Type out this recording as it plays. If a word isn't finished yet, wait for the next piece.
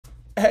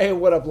Hey,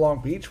 what up,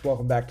 Long Beach?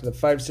 Welcome back to the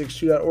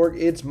 562.org.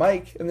 It's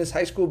Mike, and this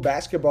high school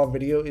basketball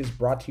video is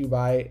brought to you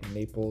by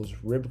Naples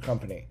Rib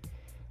Company.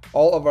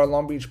 All of our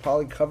Long Beach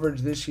Poly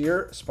coverage this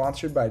year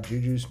sponsored by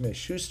Juju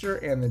Smith-Schuster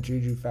and the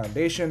Juju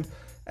Foundation,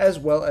 as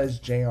well as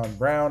Jayon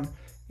Brown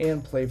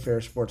and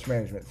Playfair Sports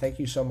Management. Thank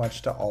you so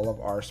much to all of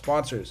our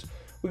sponsors.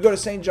 We go to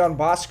St. John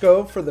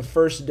Bosco for the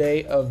first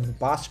day of the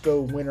Bosco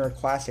Winter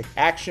Classic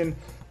action.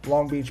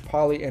 Long Beach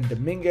Poly and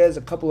Dominguez,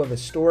 a couple of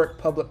historic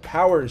public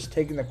powers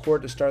taking the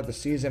court to start the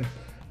season.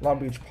 Long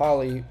Beach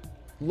Poly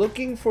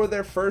looking for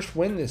their first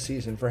win this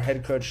season for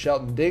head coach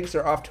Shelton Diggs.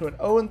 They're off to an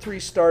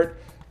 0-3 start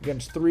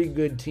against three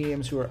good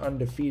teams who are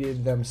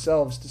undefeated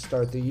themselves to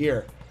start the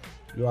year.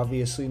 You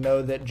obviously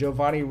know that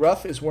Giovanni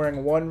Ruff is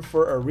wearing one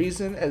for a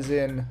reason, as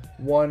in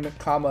one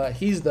comma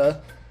he's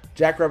the.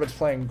 Jackrabbits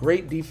playing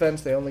great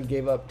defense. They only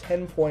gave up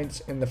 10 points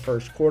in the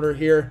first quarter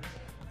here.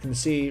 You can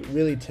see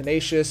really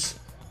tenacious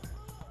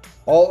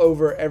all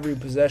over every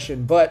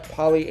possession, but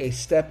Poly a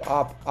step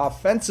up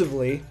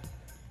offensively,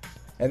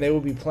 and they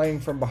will be playing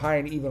from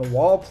behind even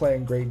while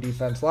playing great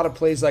defense. A lot of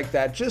plays like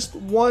that, just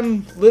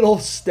one little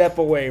step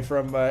away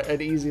from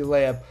an easy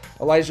layup.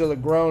 Elijah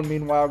Legrone,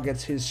 meanwhile,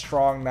 gets his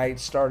strong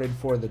night started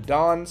for the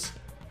Dons.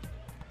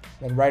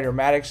 Then Ryder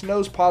Maddox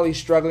knows Poly's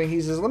struggling.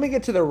 He says, let me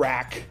get to the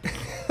rack.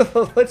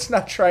 Let's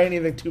not try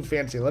anything too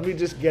fancy. Let me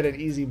just get an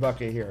easy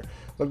bucket here.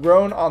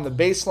 Legrone on the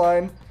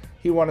baseline.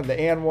 He wanted the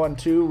and one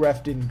too.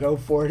 Ref didn't go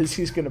for it as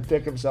he's going to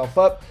pick himself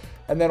up.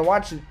 And then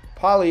watch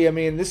Poly. I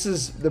mean, this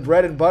is the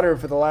bread and butter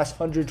for the last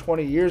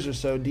 120 years or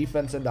so,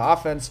 defense into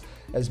offense,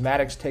 as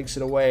Maddox takes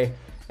it away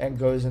and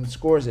goes and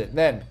scores it. And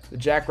then the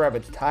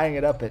Jackrabbits tying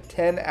it up at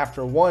 10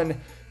 after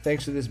 1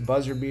 thanks to this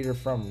buzzer beater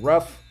from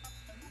Ruff.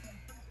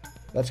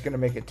 That's going to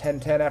make it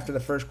 10-10 after the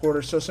first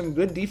quarter. So some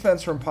good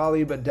defense from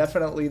Poly, but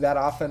definitely that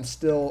offense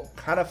still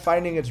kind of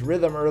finding its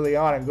rhythm early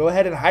on. And go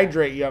ahead and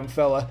hydrate, young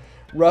fella.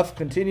 Ruff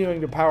continuing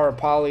to power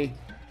Poly.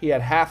 He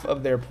had half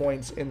of their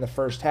points in the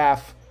first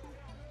half.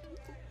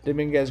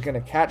 Dominguez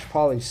going to catch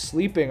Poly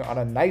sleeping on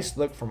a nice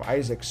look from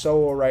Isaac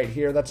Sowell right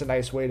here. That's a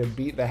nice way to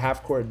beat the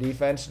half-court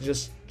defense.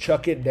 Just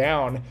chuck it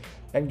down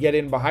and get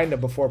in behind him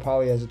before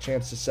Poly has a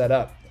chance to set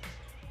up.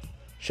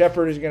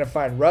 Shepard is going to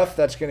find Ruff.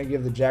 That's going to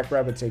give the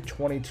Jackrabbits a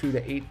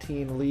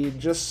 22-18 lead.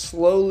 Just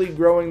slowly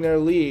growing their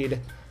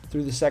lead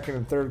through the second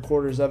and third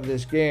quarters of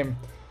this game.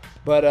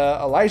 But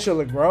Elijah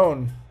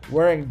Legrone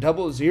wearing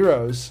double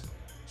zeros.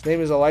 His name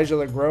is Elijah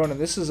Legrone, and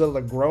this is a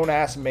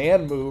Legrone-ass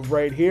man move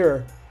right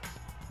here.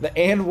 The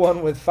and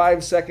one with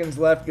 5 seconds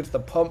left, gets the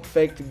pump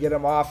fake to get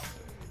him off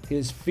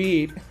his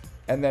feet,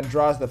 and then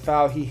draws the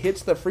foul. He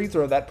hits the free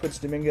throw. That puts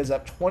Dominguez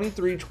up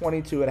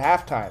 23-22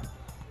 at halftime.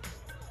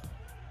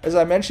 As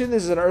I mentioned,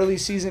 this is an early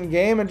season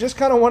game, and just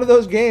kind of one of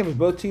those games.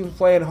 Both teams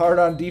playing hard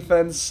on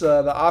defense.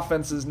 The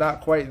offense is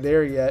not quite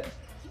there yet.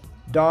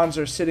 Dons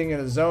are sitting in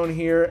a zone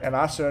here, and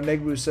Asa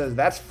Onegbu says,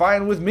 that's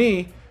fine with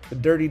me. The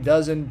Dirty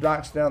Dozen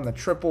knocks down the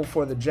triple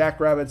for the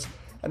Jackrabbits,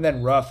 and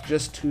then Ruff,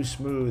 just too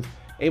smooth,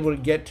 able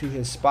to get to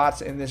his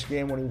spots in this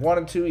game when he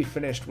wanted to. He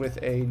finished with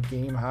a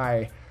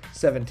game-high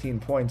 17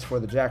 points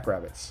for the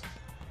Jackrabbits.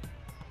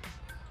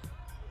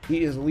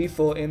 He is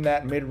lethal in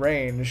that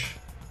mid-range.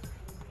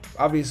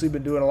 Obviously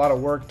been doing a lot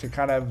of work to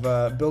kind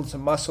of build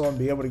some muscle and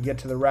be able to get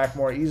to the rack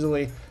more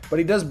easily, but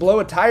he does blow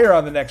a tire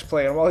on the next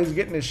play, and while he's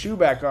getting his shoe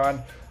back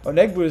on,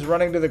 Onegbu is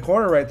running to the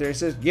corner right there. He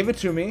says, give it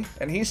to me.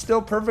 And he's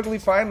still perfectly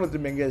fine with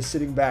Dominguez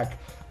sitting back,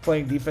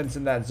 playing defense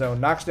in that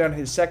zone. Knocks down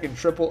his second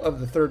triple of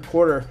the third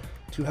quarter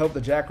to help the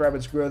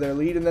Jackrabbits grow their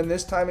lead. And then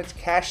this time it's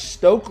Cash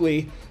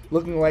Stokely,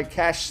 looking like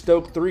Cash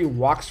Stoke 3,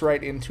 walks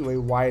right into a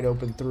wide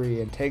open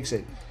 3 and takes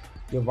it.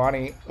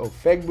 Giovanni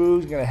Ofegbu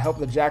is going to help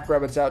the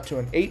Jackrabbits out to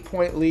an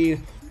 8-point lead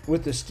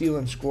with the steal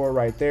and score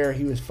right there.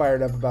 He was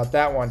fired up about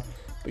that one.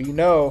 But you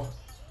know,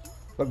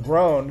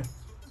 Legrone,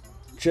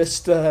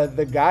 just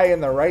the guy in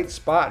the right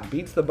spot,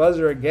 beats the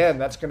buzzer again.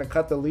 That's going to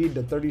cut the lead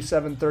to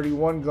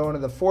 37-31 going to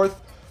the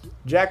fourth.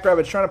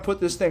 Jackrabbits trying to put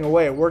this thing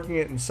away, working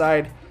it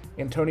inside.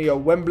 Antonio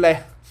Wembley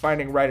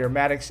finding Ryder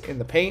Maddox in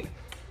the paint.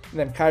 And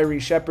then Kyrie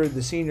Shepard,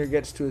 the senior,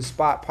 gets to his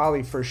spot.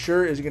 Poly for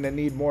sure is going to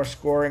need more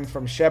scoring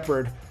from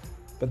Shepard,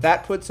 but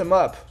that puts him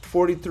up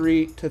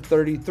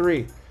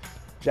 43-33.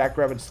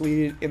 Jackrabbits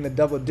lead in the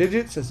double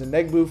digits as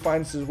Onegbu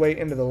finds his way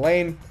into the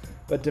lane,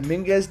 but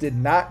Dominguez did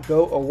not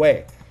go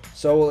away.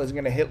 Sowell is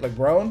going to hit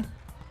Legrone,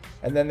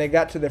 and then they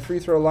got to the free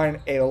throw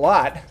line a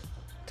lot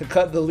to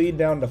cut the lead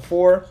down to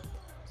 4.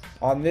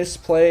 On this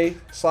play,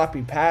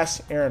 sloppy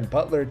pass, Aaron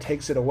Butler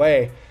takes it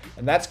away,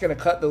 and that's going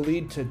to cut the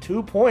lead to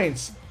 2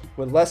 points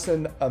with less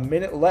than a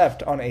minute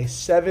left on a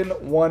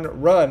 7-1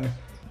 run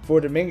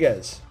for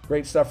Dominguez.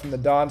 Great stuff from the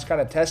Dons,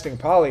 kind of testing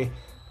Poly.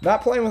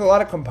 Not playing with a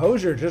lot of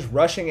composure, just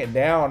rushing it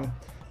down,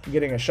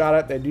 getting a shot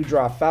up. They do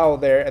draw a foul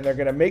there, and they're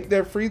going to make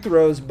their free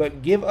throws,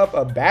 but give up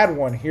a bad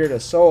one here to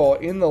Sowell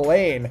in the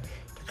lane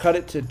to cut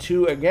it to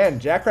 2 again.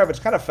 Jackrabbits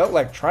kind of felt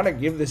like trying to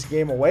give this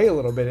game away a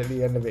little bit at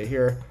the end of it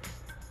here.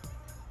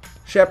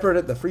 Shepard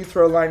at the free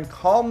throw line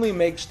calmly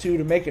makes 2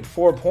 to make it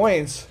 4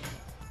 points.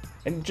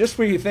 And just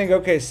where you think,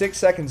 okay, 6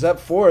 seconds up,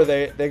 4,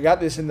 they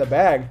got this in the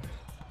bag.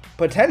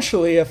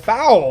 potentially a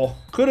foul.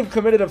 Could have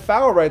committed a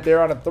foul right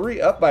there on a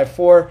 3, up by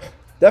 4.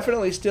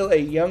 Definitely still a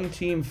young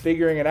team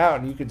figuring it out,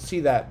 and you can see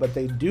that. But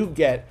they do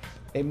get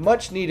a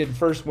much-needed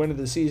first win of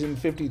the season,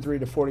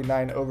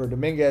 53-49 over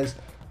Dominguez.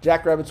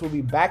 Jackrabbits will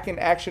be back in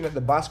action at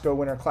the Bosco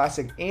Winter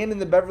Classic and in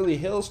the Beverly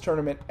Hills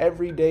Tournament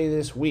every day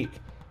this week.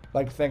 I'd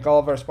like to thank all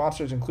of our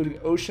sponsors, including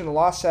Ocean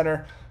Law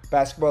Center.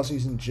 Basketball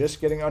season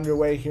just getting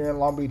underway here in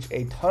Long Beach.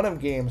 A ton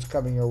of games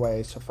coming your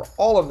way. So for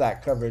all of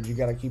that coverage, you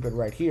got to keep it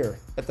right here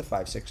at the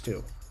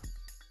 562.